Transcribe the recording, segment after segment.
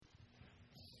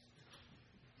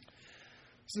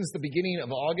Since the beginning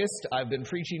of August, I've been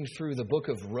preaching through the book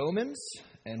of Romans,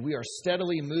 and we are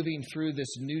steadily moving through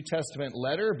this New Testament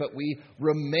letter, but we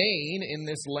remain in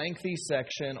this lengthy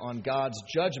section on God's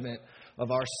judgment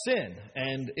of our sin.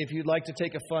 And if you'd like to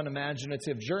take a fun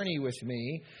imaginative journey with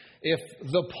me, if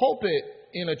the pulpit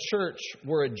in a church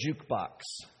were a jukebox,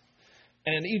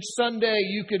 and each Sunday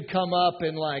you could come up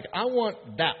and I want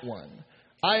that one.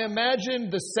 I imagine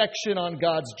the section on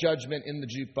God's judgment in the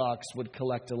jukebox would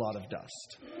collect a lot of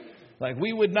dust.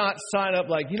 We would not sign up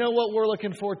you know what we're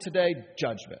looking for today?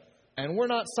 Judgment. And we're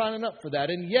not signing up for that.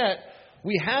 And yet,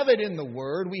 we have it in the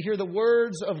Word. We hear the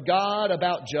words of God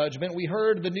about judgment. We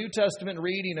heard the New Testament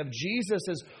reading of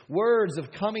Jesus' words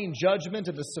of coming judgment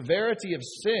and the severity of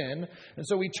sin. And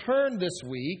so we turn this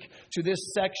week to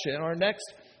this section, our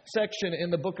next section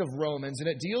in the book of Romans, and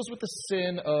it deals with the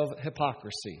sin of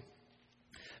hypocrisy.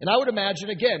 And I would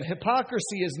imagine, again,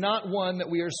 hypocrisy is not one that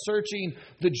we are searching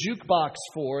the jukebox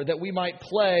for, that we might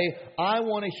play, I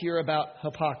want to hear about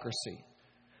hypocrisy.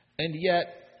 And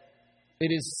yet,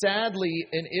 it is sadly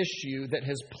an issue that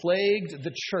has plagued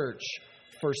the church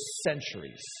for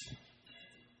centuries.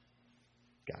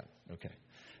 Got it. Okay.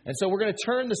 And so we're going to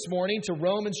turn this morning to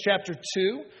Romans chapter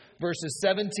 2, verses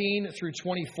 17 through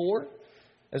 24.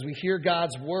 As we hear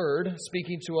God's Word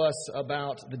speaking to us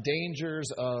about the dangers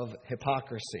of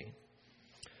hypocrisy.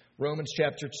 Romans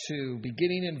chapter 2,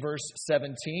 beginning in verse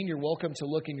 17. You're welcome to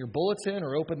look in your bulletin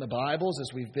or open the Bibles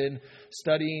as we've been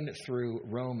studying through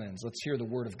Romans. Let's hear the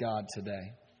Word of God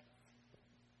today.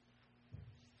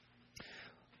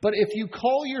 But if you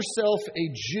call yourself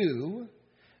a Jew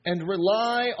and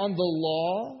rely on the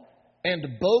law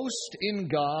and boast in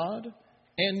God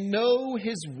and know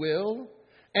His will,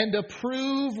 and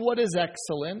approve what is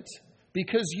excellent,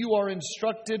 because you are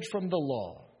instructed from the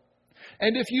law.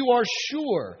 And if you are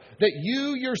sure that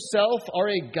you yourself are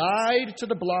a guide to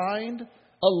the blind,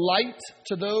 a light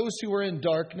to those who are in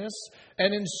darkness,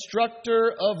 an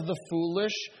instructor of the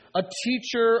foolish, a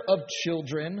teacher of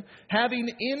children, having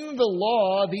in the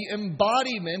law the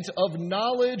embodiment of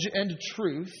knowledge and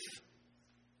truth,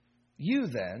 you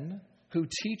then, who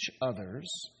teach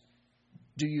others,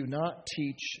 do you not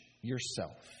teach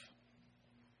yourself?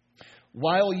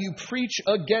 While you preach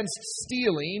against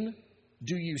stealing,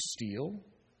 do you steal?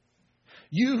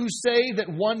 You who say that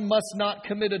one must not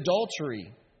commit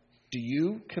adultery, do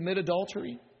you commit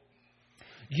adultery?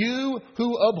 You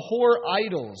who abhor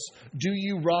idols, do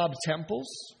you rob temples?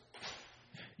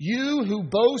 You who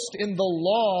boast in the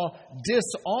law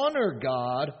dishonor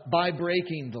God by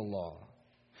breaking the law.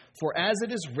 For as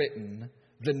it is written,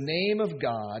 the name of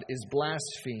God is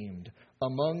blasphemed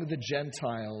among the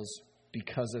Gentiles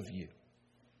because of you.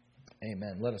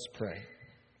 Amen. Let us pray.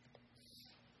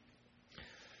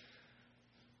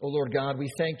 O Lord God, we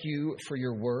thank you for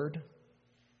your word,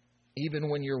 even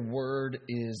when your word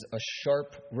is a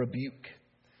sharp rebuke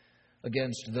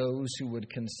against those who would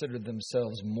consider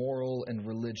themselves moral and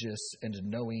religious and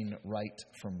knowing right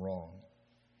from wrong.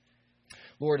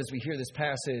 Lord, as we hear this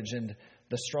passage and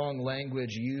the strong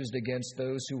language used against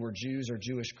those who were Jews or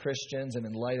Jewish Christians, and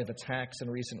in light of attacks in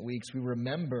recent weeks, we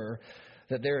remember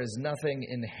that there is nothing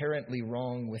inherently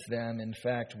wrong with them. In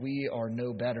fact, we are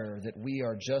no better, that we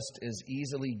are just as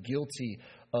easily guilty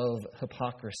of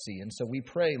hypocrisy. And so we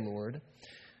pray, Lord,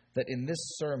 that in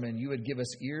this sermon you would give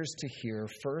us ears to hear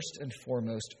first and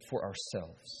foremost for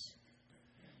ourselves.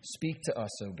 Speak to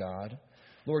us, O God.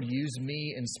 Lord, use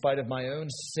me in spite of my own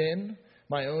sin,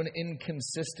 my own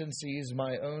inconsistencies,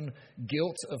 my own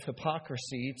guilt of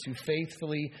hypocrisy, to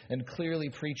faithfully and clearly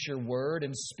preach your word,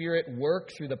 and Spirit, work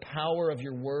through the power of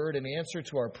your word and answer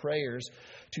to our prayers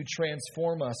to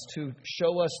transform us, to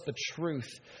show us the truth,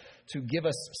 to give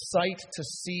us sight to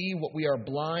see what we are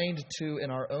blind to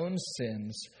in our own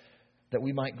sins, that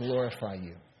we might glorify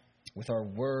you with our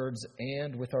words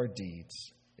and with our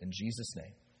deeds. In Jesus'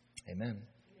 name, amen.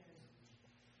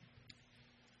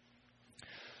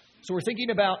 So we're thinking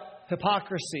about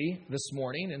hypocrisy this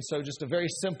morning, and so just a very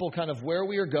simple kind of where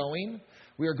we are going.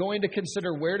 We are going to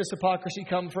consider, where does hypocrisy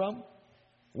come from?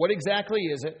 What exactly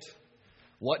is it?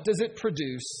 What does it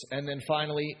produce? And then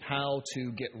finally, how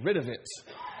to get rid of it.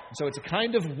 So it's a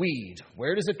kind of weed.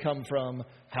 Where does it come from?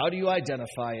 How do you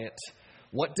identify it?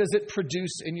 What does it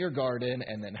produce in your garden?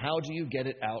 And then how do you get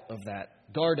it out of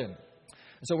that garden?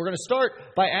 So we're going to start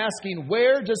by asking,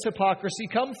 where does hypocrisy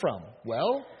come from?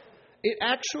 Well, it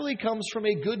actually comes from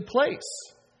a good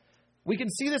place. We can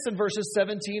see this in verses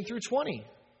 17 through 20.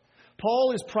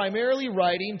 Paul is primarily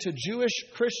writing to Jewish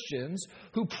Christians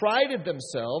who prided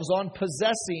themselves on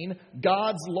possessing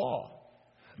God's law.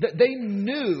 That they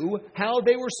knew how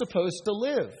they were supposed to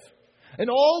live. And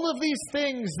all of these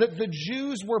things that the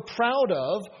Jews were proud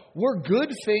of were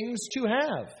good things to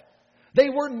have. They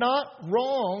were not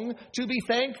wrong to be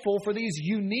thankful for these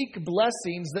unique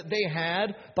blessings that they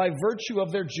had by virtue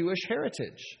of their Jewish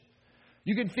heritage.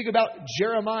 You can think about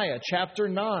Jeremiah chapter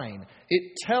 9.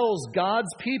 It tells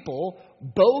God's people,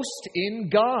 boast in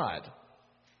God.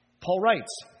 Paul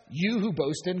writes, you who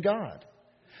boast in God.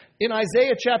 In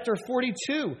Isaiah chapter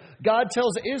 42, God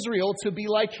tells Israel to be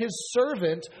like his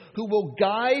servant who will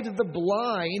guide the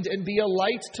blind and be a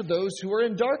light to those who are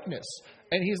in darkness.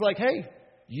 And he's like, hey,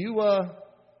 you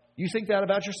think that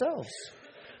about yourselves.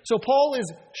 So Paul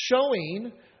is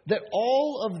showing that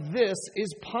all of this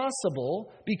is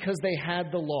possible because they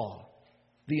had the law,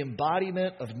 the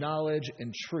embodiment of knowledge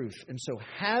and truth. And so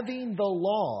having the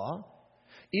law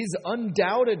is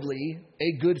undoubtedly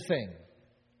a good thing.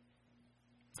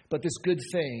 But this good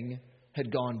thing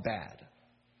had gone bad.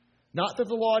 Not that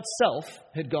the law itself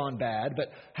had gone bad,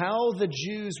 but how the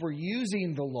Jews were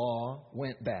using the law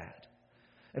went bad.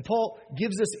 And Paul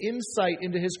gives us insight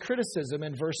into his criticism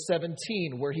in verse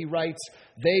 17, where he writes,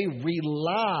 they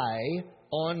rely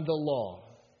on the law.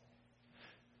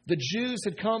 The Jews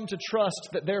had come to trust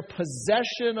that their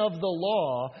possession of the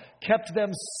law kept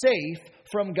them safe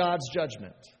from God's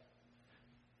judgment.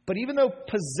 But even though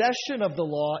possession of the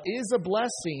law is a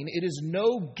blessing, it is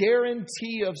no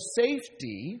guarantee of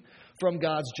safety from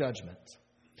God's judgment.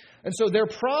 And so their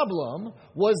problem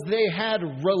was they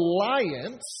had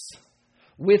reliance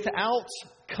without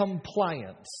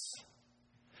compliance.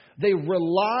 They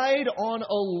relied on a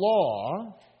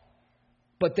law,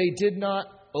 but they did not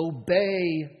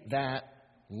obey that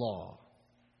law.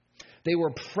 They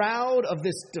were proud of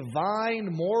this divine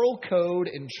moral code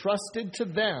entrusted to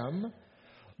them,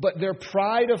 but their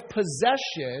pride of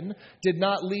possession did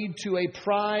not lead to a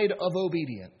pride of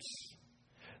obedience.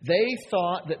 They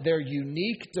thought that their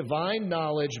unique divine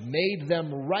knowledge made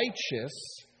them righteous,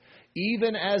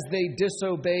 even as they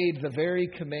disobeyed the very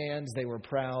commands they were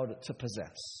proud to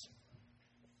possess.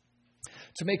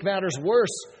 To make matters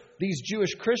worse, these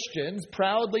Jewish Christians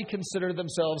proudly consider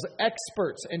themselves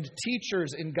experts and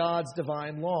teachers in God's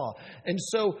divine law. And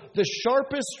so the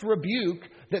sharpest rebuke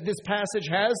that this passage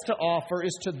has to offer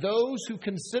is to those who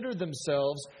consider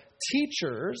themselves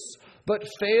teachers but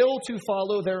fail to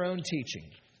follow their own teaching.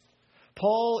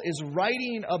 Paul is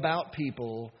writing about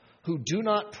people who do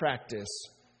not practice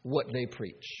what they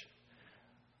preach.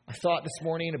 I thought this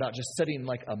morning about just setting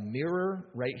like a mirror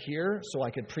right here so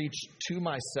I could preach to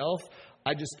myself.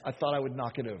 I thought I would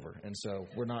knock it over. And so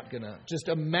we're not going to just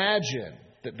imagine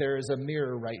that there is a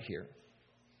mirror right here.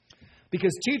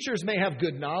 Because teachers may have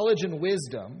good knowledge and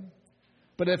wisdom,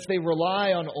 but if they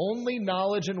rely on only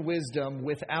knowledge and wisdom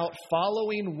without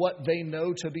following what they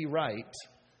know to be right,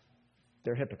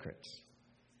 they're hypocrites.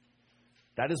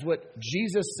 That is what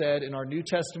Jesus said in our New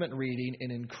Testament reading in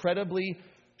incredibly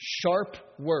sharp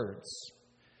words.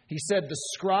 He said, the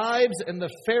scribes and the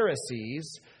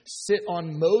Pharisees sit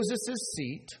on Moses'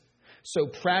 seat, so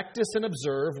practice and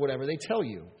observe whatever they tell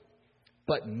you,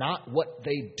 but not what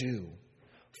they do,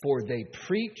 for they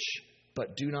preach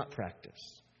but do not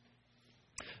practice.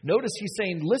 Notice he's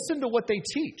saying, listen to what they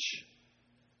teach.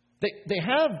 They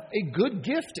have a good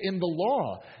gift in the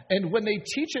law, and when they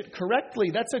teach it correctly,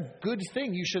 that's a good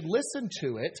thing. You should listen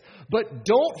to it, but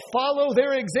don't follow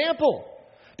their example,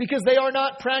 because they are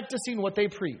not practicing what they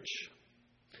preach.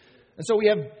 And so we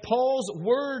have Paul's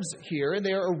words here, and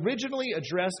they are originally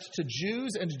addressed to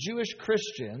Jews and Jewish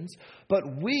Christians, but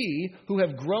we who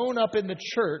have grown up in the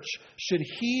church should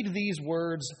heed these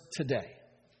words today.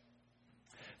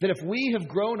 That if we have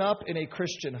grown up in a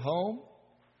Christian home,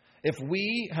 if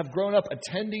we have grown up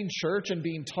attending church and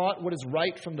being taught what is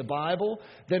right from the Bible,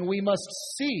 then we must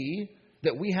see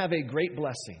that we have a great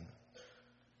blessing.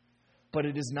 But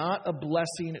it is not a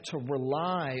blessing to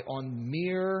rely on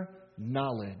mere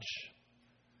knowledge.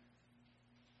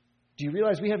 Do you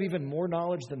realize we have even more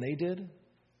knowledge than they did?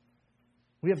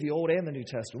 We have the Old and the New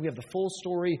Testament. We have the full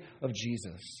story of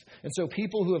Jesus. And so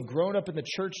people who have grown up in the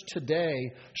church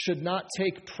today should not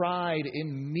take pride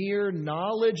in mere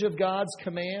knowledge of God's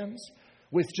commands,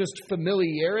 with just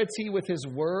familiarity with His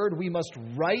Word. We must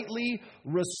rightly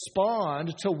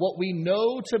respond to what we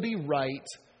know to be right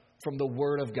from the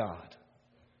Word of God.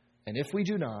 And if we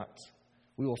do not,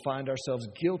 we will find ourselves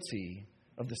guilty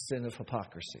of the sin of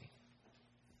hypocrisy.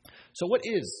 So what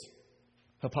is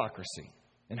hypocrisy?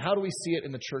 And how do we see it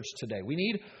in the church today? We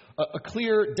need a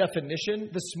clear definition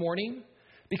this morning,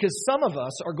 because some of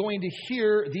us are going to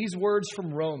hear these words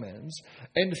from Romans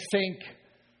and think,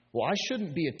 well, I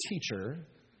shouldn't be a teacher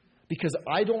because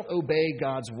I don't obey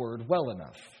God's word well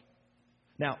enough.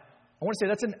 Now, I want to say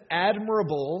that's an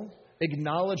admirable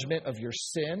acknowledgement of your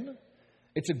sin.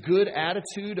 It's a good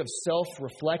attitude of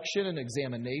self-reflection and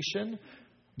examination.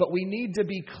 But we need to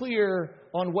be clear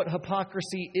on what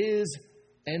hypocrisy is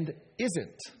and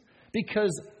isn't.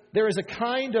 Because there is a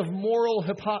kind of moral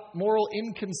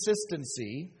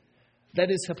inconsistency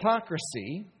that is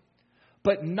hypocrisy,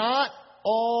 but not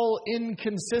all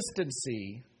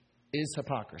inconsistency is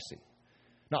hypocrisy.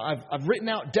 Now, I've written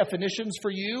out definitions for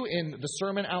you in the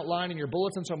sermon outline in your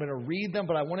bulletin, so I'm going to read them,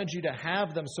 but I wanted you to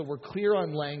have them so we're clear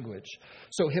on language.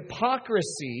 So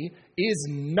hypocrisy is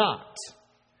not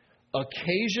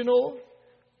occasional,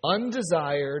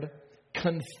 undesired,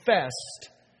 confessed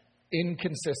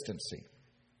inconsistency.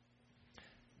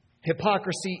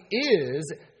 Hypocrisy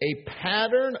is a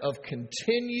pattern of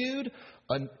continued,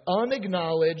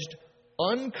 unacknowledged,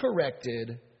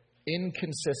 uncorrected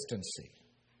inconsistency.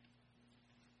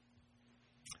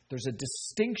 There's a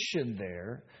distinction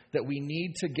there that we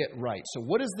need to get right. So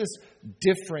what does this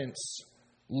difference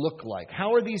look like?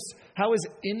 How is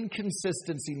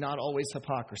inconsistency not always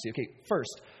hypocrisy? Okay,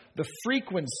 first, the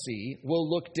frequency will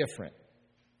look different.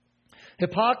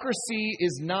 Hypocrisy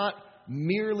is not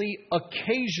merely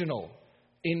occasional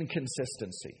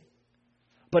inconsistency,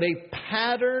 but a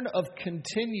pattern of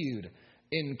continued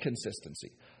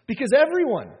inconsistency. Because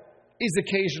everyone is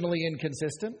occasionally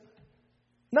inconsistent.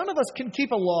 None of us can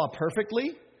keep a law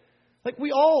perfectly. Like,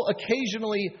 we all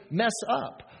occasionally mess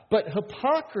up. But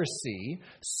hypocrisy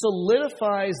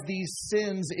solidifies these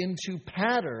sins into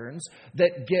patterns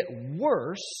that get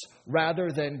worse rather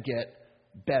than get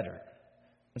better.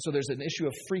 And so there's an issue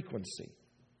of frequency.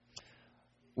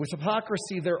 With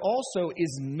hypocrisy, there also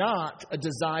is not a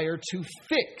desire to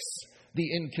fix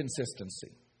the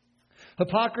inconsistency.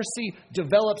 Hypocrisy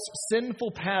develops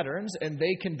sinful patterns, and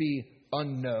they can be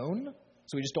unknown,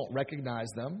 so we just don't recognize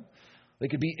them. They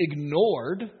could be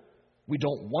ignored. We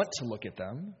don't want to look at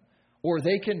them. Or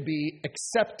they can be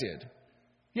accepted.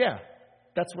 Yeah,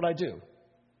 that's what I do.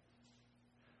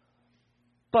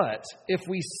 But if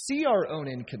we see our own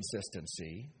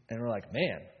inconsistency and we're like,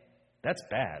 man, that's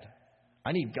bad.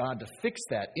 I need God to fix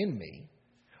that in me.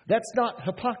 That's not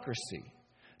hypocrisy.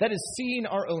 That is seeing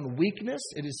our own weakness.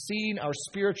 It is seeing our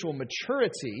spiritual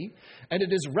maturity. And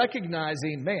it is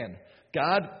recognizing, man,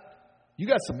 God, you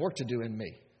got some work to do in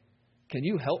me. Can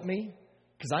you help me?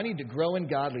 Because I need to grow in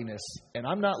godliness, and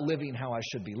I'm not living how I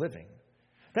should be living.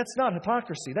 That's not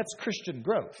hypocrisy. That's Christian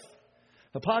growth.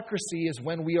 Hypocrisy is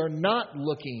when we are not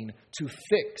looking to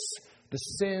fix the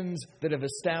sins that have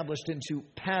established into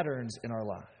patterns in our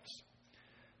lives.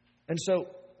 And so,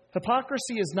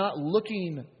 hypocrisy is not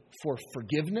looking for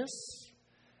forgiveness.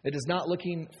 It is not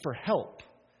looking for help.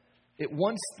 It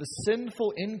wants the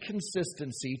sinful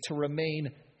inconsistency to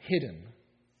remain hidden.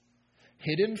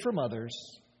 Hidden from others,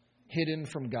 hidden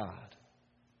from God.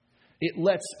 It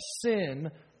lets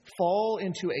sin fall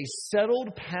into a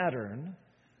settled pattern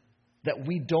that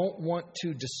we don't want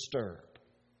to disturb.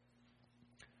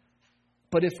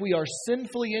 But if we are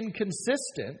sinfully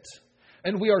inconsistent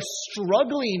and we are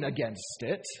struggling against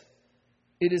it,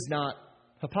 it is not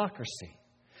hypocrisy.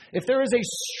 If there is a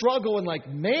struggle and like,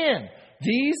 man,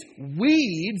 these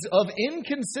weeds of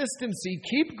inconsistency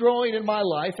keep growing in my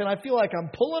life, and I feel like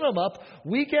I'm pulling them up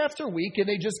week after week, and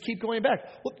they just keep going back.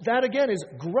 Well, that again is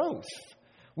growth.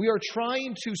 We are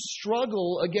trying to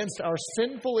struggle against our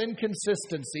sinful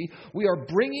inconsistency. We are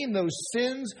bringing those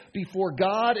sins before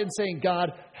God and saying,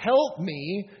 God, help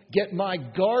me get my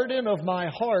garden of my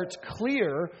heart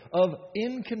clear of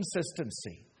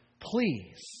inconsistency.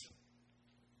 Please.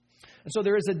 And so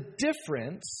there is a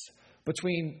difference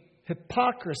between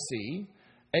hypocrisy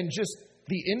and just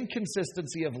the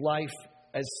inconsistency of life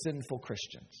as sinful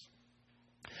Christians.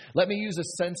 Let me use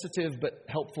a sensitive but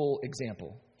helpful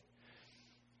example.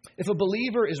 If a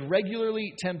believer is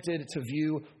regularly tempted to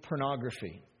view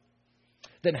pornography,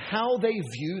 then how they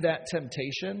view that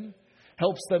temptation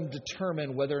helps them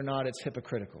determine whether or not it's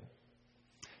hypocritical.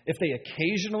 If they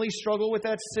occasionally struggle with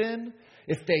that sin,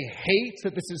 if they hate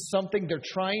that this is something they're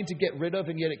trying to get rid of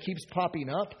and yet it keeps popping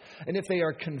up, and if they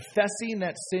are confessing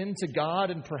that sin to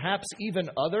God and perhaps even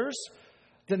others,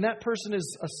 then that person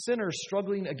is a sinner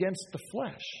struggling against the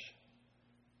flesh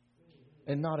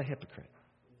and not a hypocrite.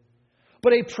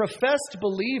 But a professed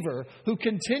believer who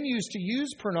continues to use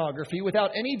pornography without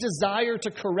any desire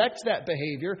to correct that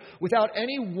behavior, without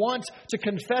any want to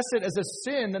confess it as a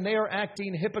sin, then they are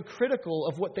acting hypocritical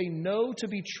of what they know to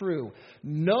be true,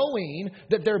 knowing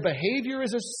that their behavior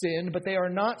is a sin, but they are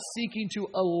not seeking to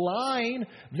align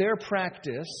their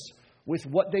practice with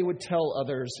what they would tell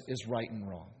others is right and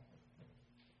wrong.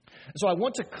 So I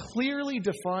want to clearly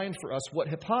define for us what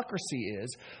hypocrisy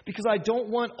is, because I don't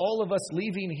want all of us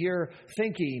leaving here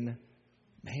thinking,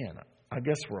 man, I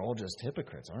guess we're all just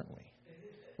hypocrites, aren't we?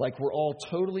 Like we're all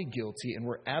totally guilty and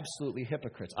we're absolutely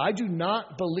hypocrites. I do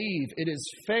not believe it is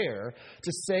fair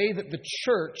to say that the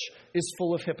church is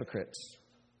full of hypocrites.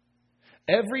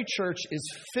 Every church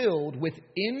is filled with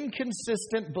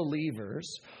inconsistent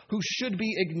believers who should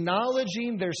be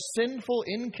acknowledging their sinful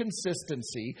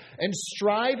inconsistency and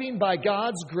striving by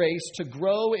God's grace to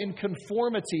grow in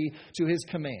conformity to His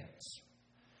commands.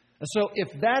 And so if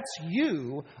that's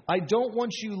you, I don't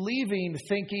want you leaving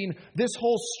thinking this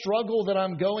whole struggle that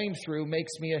I'm going through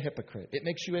makes me a hypocrite. It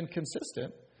makes you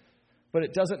inconsistent, but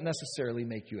it doesn't necessarily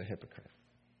make you a hypocrite.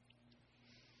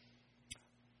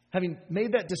 Having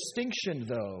made that distinction,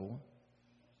 though,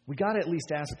 we got to at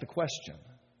least ask the question,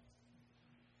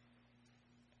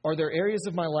 are there areas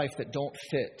of my life that don't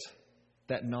fit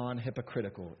that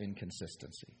non-hypocritical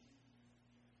inconsistency?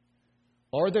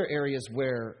 Are there areas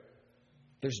where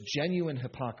there's genuine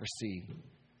hypocrisy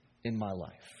in my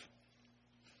life?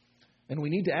 And we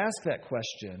need to ask that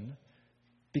question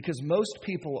because most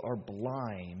people are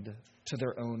blind to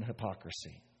their own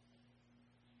hypocrisy.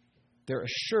 They're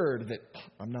assured that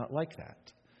I'm not like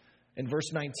that. In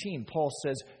verse 19, Paul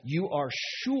says, you are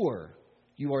sure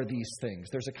you are these things.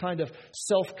 There's a kind of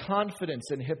self-confidence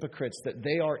in hypocrites that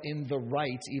they are in the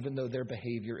right even though their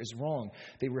behavior is wrong.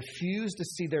 They refuse to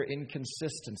see their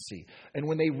inconsistency. And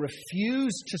when they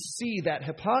refuse to see that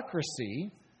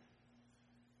hypocrisy,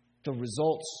 the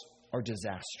results are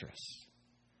disastrous.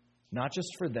 Not just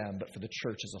for them, but for the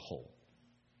church as a whole.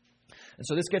 And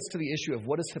so this gets to the issue of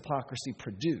what does hypocrisy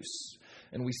produce?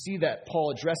 And we see that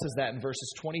Paul addresses that in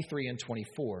verses 23 and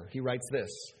 24. He writes this,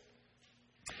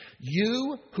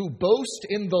 you who boast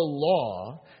in the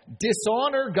law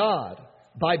dishonor God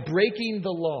by breaking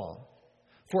the law.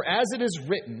 For as it is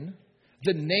written,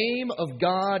 the name of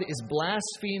God is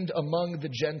blasphemed among the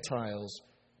Gentiles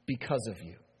because of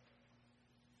you.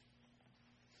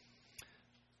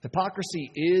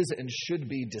 Hypocrisy is and should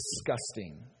be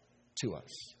disgusting to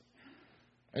us.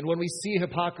 And when we see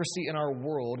hypocrisy in our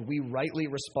world, we rightly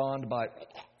respond by,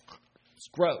 it's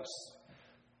gross,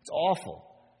 it's awful,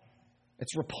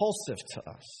 it's repulsive to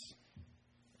us.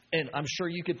 And I'm sure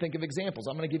you could think of examples.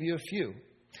 I'm going to give you a few.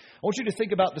 I want you to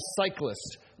think about the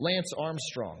cyclist, Lance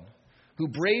Armstrong, who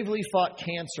bravely fought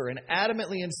cancer and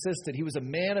adamantly insisted he was a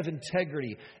man of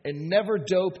integrity and never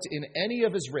doped in any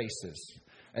of his races.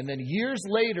 And then years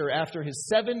later, after his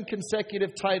 7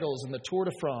 consecutive titles in the Tour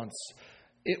de France,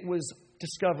 it was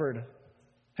discovered,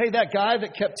 hey, that guy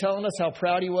that kept telling us how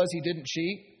proud he was he didn't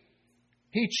cheat,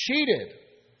 he cheated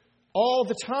all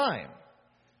the time.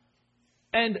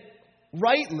 And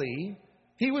rightly,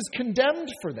 he was condemned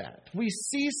for that. We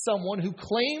see someone who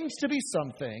claims to be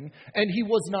something, and he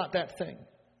was not that thing.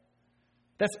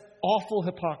 That's awful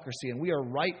hypocrisy, and we are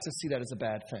right to see that as a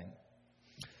bad thing.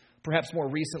 Perhaps more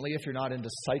recently, if you're not into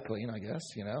cycling, I guess,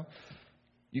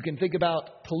 you can think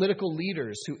about political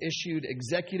leaders who issued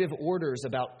executive orders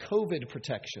about COVID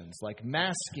protections like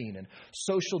masking and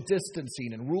social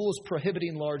distancing and rules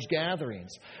prohibiting large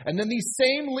gatherings. And then these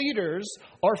same leaders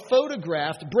are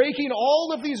photographed breaking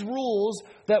all of these rules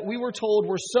that we were told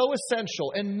were so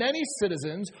essential. And many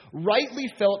citizens rightly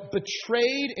felt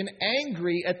betrayed and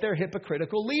angry at their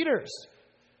hypocritical leaders.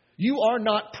 You are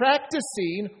not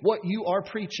practicing what you are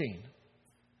preaching.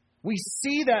 We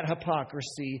see that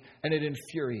hypocrisy, and it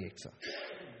infuriates us.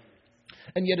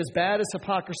 And yet, as bad as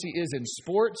hypocrisy is in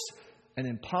sports and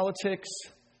in politics,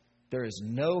 there is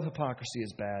no hypocrisy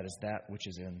as bad as that which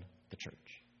is in the church.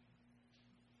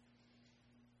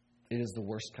 It is the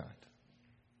worst kind.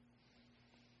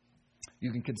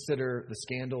 You can consider the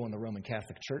scandal in the Roman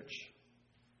Catholic Church,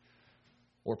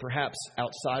 or perhaps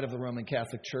outside of the Roman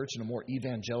Catholic Church in a more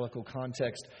evangelical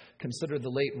context, consider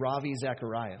the late Ravi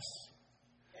Zacharias,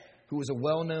 who was a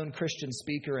well-known Christian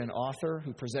speaker and author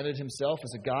who presented himself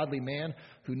as a godly man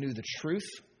who knew the truth.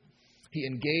 He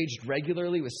engaged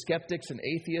regularly with skeptics and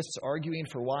atheists, arguing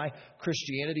for why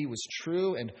Christianity was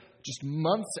true. And just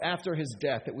months after his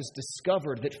death, it was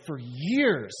discovered that for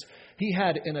years he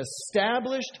had an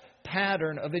established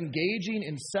pattern of engaging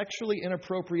in sexually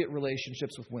inappropriate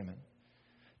relationships with women,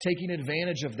 taking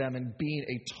advantage of them and being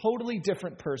a totally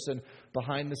different person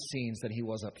behind the scenes than he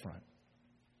was up front.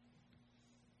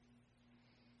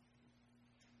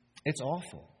 It's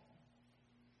awful.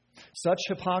 Such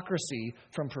hypocrisy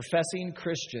from professing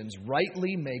Christians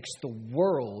rightly makes the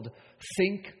world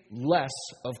think less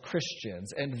of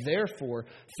Christians and therefore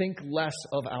think less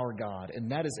of our God. And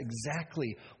that is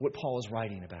exactly what Paul is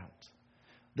writing about.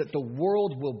 That the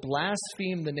world will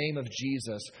blaspheme the name of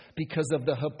Jesus because of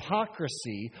the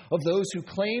hypocrisy of those who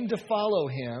claim to follow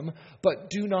him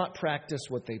but do not practice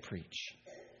what they preach.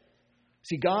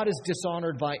 See, God is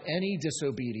dishonored by any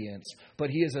disobedience, but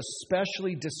he is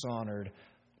especially dishonored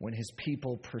when his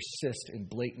people persist in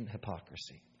blatant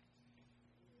hypocrisy.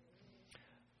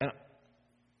 And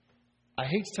I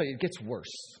hate to tell you, it gets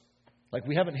worse. Like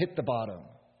we haven't hit the bottom.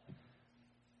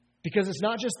 Because it's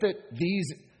not just that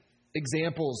these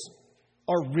examples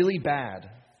are really bad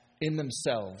in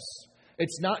themselves.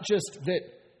 It's not just that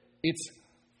it's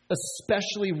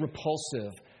especially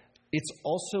repulsive. It's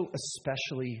also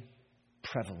especially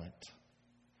prevalent.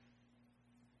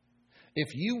 If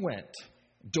you went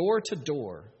door to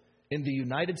door in the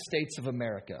United States of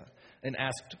America and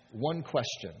asked one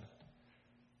question,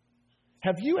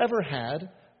 have you ever had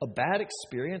a bad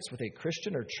experience with a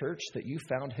Christian or church that you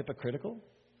found hypocritical?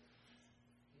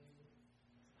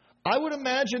 I would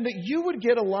imagine that you would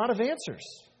get a lot of answers.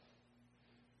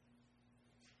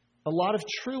 A lot of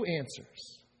true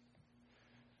answers.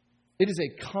 It is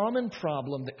a common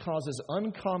problem that causes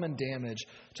uncommon damage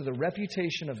to the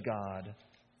reputation of God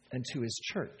and to his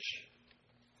church.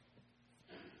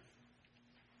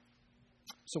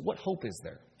 So what hope is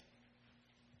there?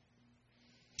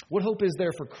 What hope is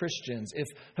there for Christians if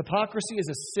hypocrisy is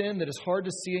a sin that is hard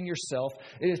to see in yourself,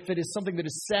 if it is something that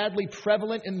is sadly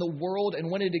prevalent in the world,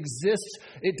 and when it exists,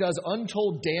 it does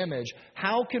untold damage?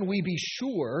 How can we be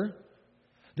sure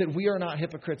that we are not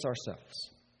hypocrites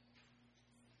ourselves?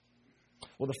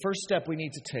 Well, the first step we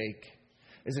need to take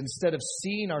is, instead of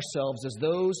seeing ourselves as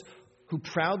those who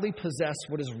proudly possess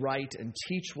what is right and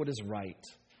teach what is right,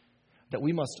 that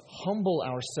we must humble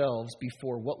ourselves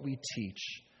before what we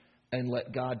teach and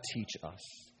let God teach us.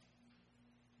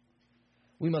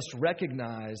 We must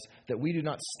recognize that we do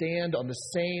not stand on the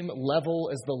same level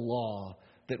as the law,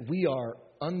 that we are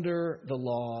under the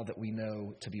law that we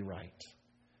know to be right.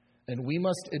 And we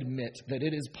must admit that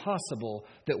it is possible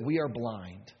that we are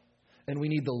blind. And we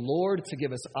need the Lord to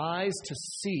give us eyes to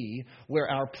see where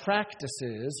our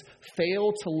practices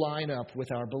fail to line up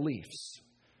with our beliefs.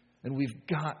 And we've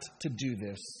got to do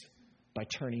this by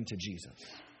turning to Jesus.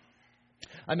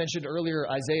 I mentioned earlier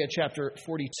Isaiah chapter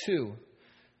 42.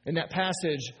 In that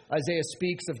passage, Isaiah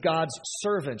speaks of God's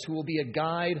servant who will be a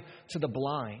guide to the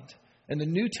blind. And the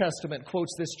New Testament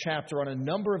quotes this chapter on a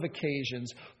number of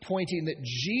occasions, pointing that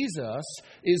Jesus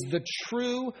is the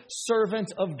true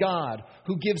servant of God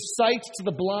who gives sight to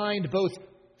the blind both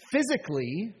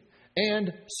physically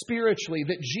and spiritually,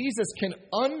 that Jesus can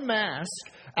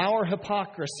unmask our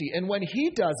hypocrisy. And when he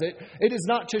does it, it is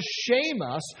not to shame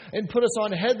us and put us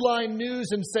on headline news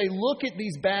and say, look at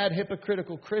these bad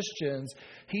hypocritical Christians.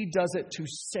 He does it to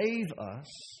save us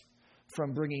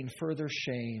from bringing further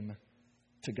shame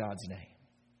to God's name.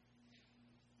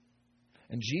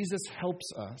 And Jesus helps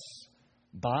us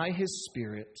by his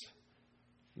Spirit,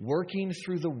 working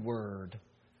through the Word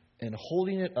and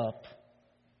holding it up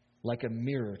like a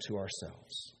mirror to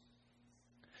ourselves.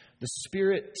 The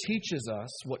Spirit teaches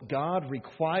us what God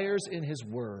requires in his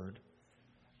Word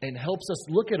and helps us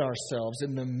look at ourselves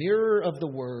in the mirror of the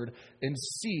Word and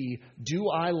see, do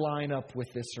I line up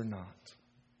with this or not?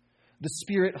 The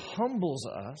Spirit humbles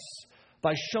us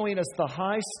by showing us the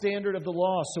high standard of the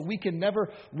law, so we can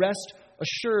never rest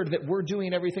assured that we're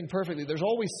doing everything perfectly. There's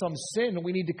always some sin, and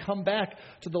we need to come back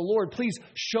to the Lord. Please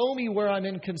show me where I'm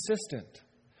inconsistent.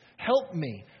 Help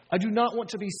me. I do not want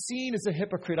to be seen as a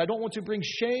hypocrite. I don't want to bring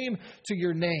shame to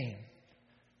your name.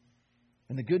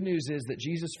 And the good news is that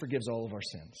Jesus forgives all of our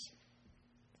sins.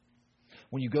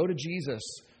 When you go to Jesus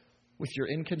with your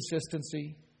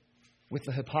inconsistency, with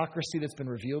the hypocrisy that's been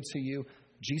revealed to you,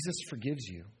 Jesus forgives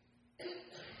you.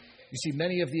 You see,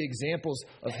 many of the examples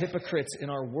of hypocrites in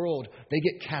our world, they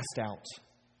get cast out.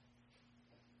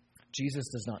 Jesus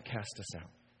does not cast us out.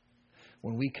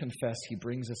 When we confess, he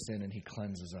brings us in and he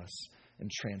cleanses us and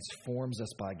transforms us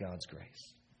by God's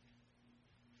grace.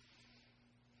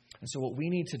 And so what we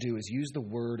need to do is use the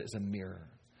Word as a mirror.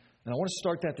 And I want to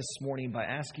start that this morning by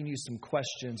asking you some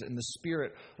questions in the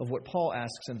spirit of what Paul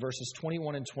asks in verses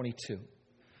 21 and 22.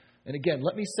 And again,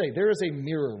 let me say, there is a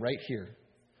mirror right here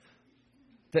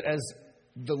that as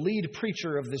the lead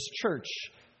preacher of this church,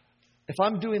 if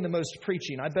I'm doing the most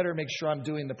preaching, I better make sure I'm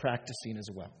doing the practicing as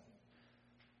well.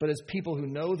 But as people who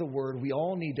know the Word, we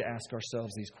all need to ask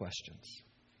ourselves these questions.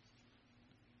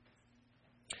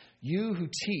 You who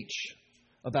teach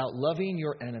about loving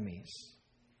your enemies,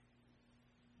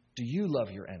 do you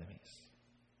love your enemies?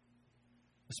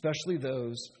 Especially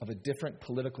those of a different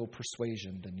political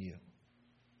persuasion than you.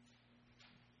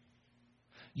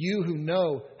 You who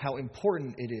know how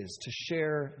important it is to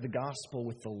share the gospel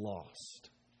with the lost,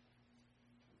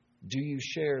 do you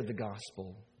share the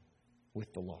gospel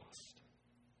with the lost?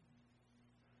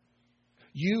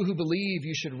 You who believe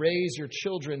you should raise your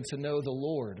children to know the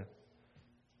Lord,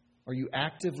 Are you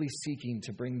actively seeking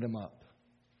to bring them up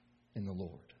in the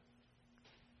Lord?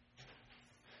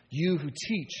 You who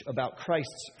teach about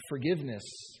Christ's forgiveness,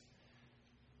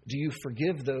 do you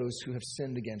forgive those who have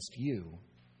sinned against you?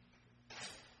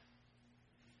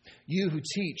 You who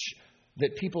teach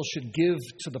that people should give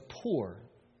to the poor,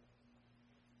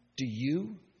 do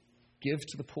you give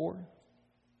to the poor?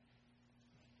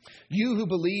 You who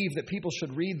believe that people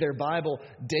should read their Bible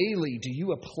daily, do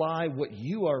you apply what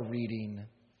you are reading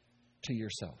to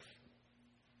yourself?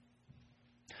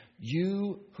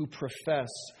 You who profess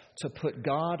to put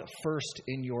God first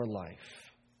in your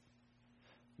life,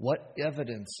 what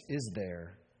evidence is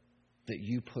there that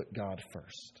you put God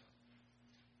first?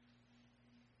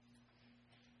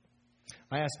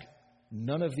 I ask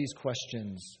none of these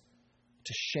questions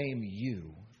to shame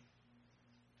you,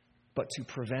 but to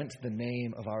prevent the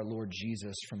name of our Lord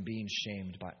Jesus from being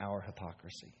shamed by our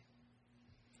hypocrisy.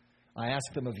 I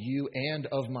ask them of you and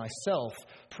of myself,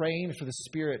 praying for the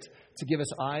Spirit to give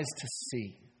us eyes to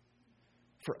see,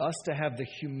 for us to have the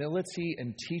humility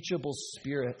and teachable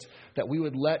spirit that we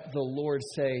would let the Lord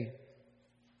say,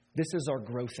 this is our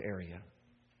growth area.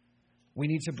 We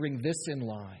need to bring this in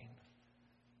line.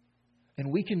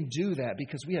 And we can do that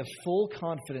because we have full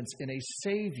confidence in a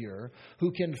Savior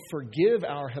who can forgive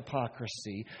our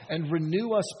hypocrisy and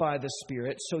renew us by the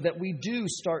Spirit so that we do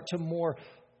start to more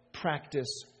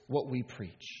practice what we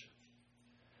preach.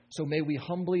 So may we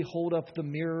humbly hold up the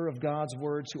mirror of God's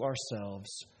Word to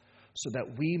ourselves so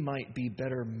that we might be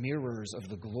better mirrors of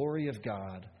the glory of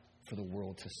God for the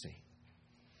world to see.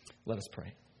 Let us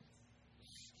pray.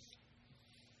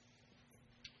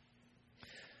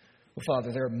 Well,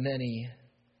 Father, there are many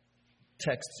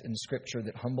texts in Scripture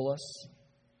that humble us,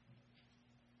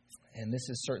 and this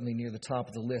is certainly near the top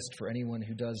of the list for anyone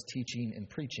who does teaching and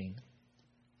preaching.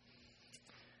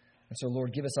 And so,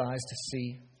 Lord, give us eyes to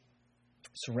see.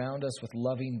 Surround us with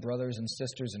loving brothers and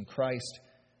sisters in Christ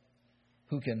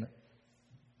who can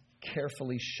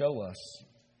carefully show us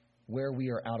where we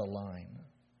are out of line.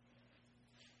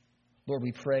 Lord,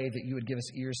 we pray that you would give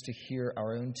us ears to hear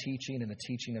our own teaching and the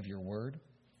teaching of your word.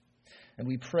 And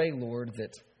we pray, Lord,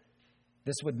 that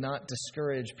this would not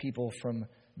discourage people from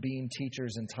being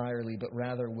teachers entirely, but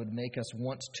rather would make us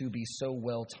want to be so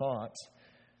well taught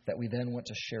that we then want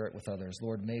to share it with others.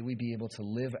 Lord, may we be able to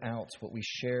live out what we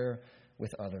share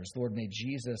with others. Lord, may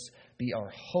Jesus be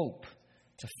our hope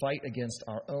to fight against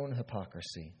our own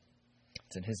hypocrisy.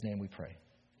 It's in his name we pray.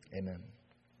 Amen.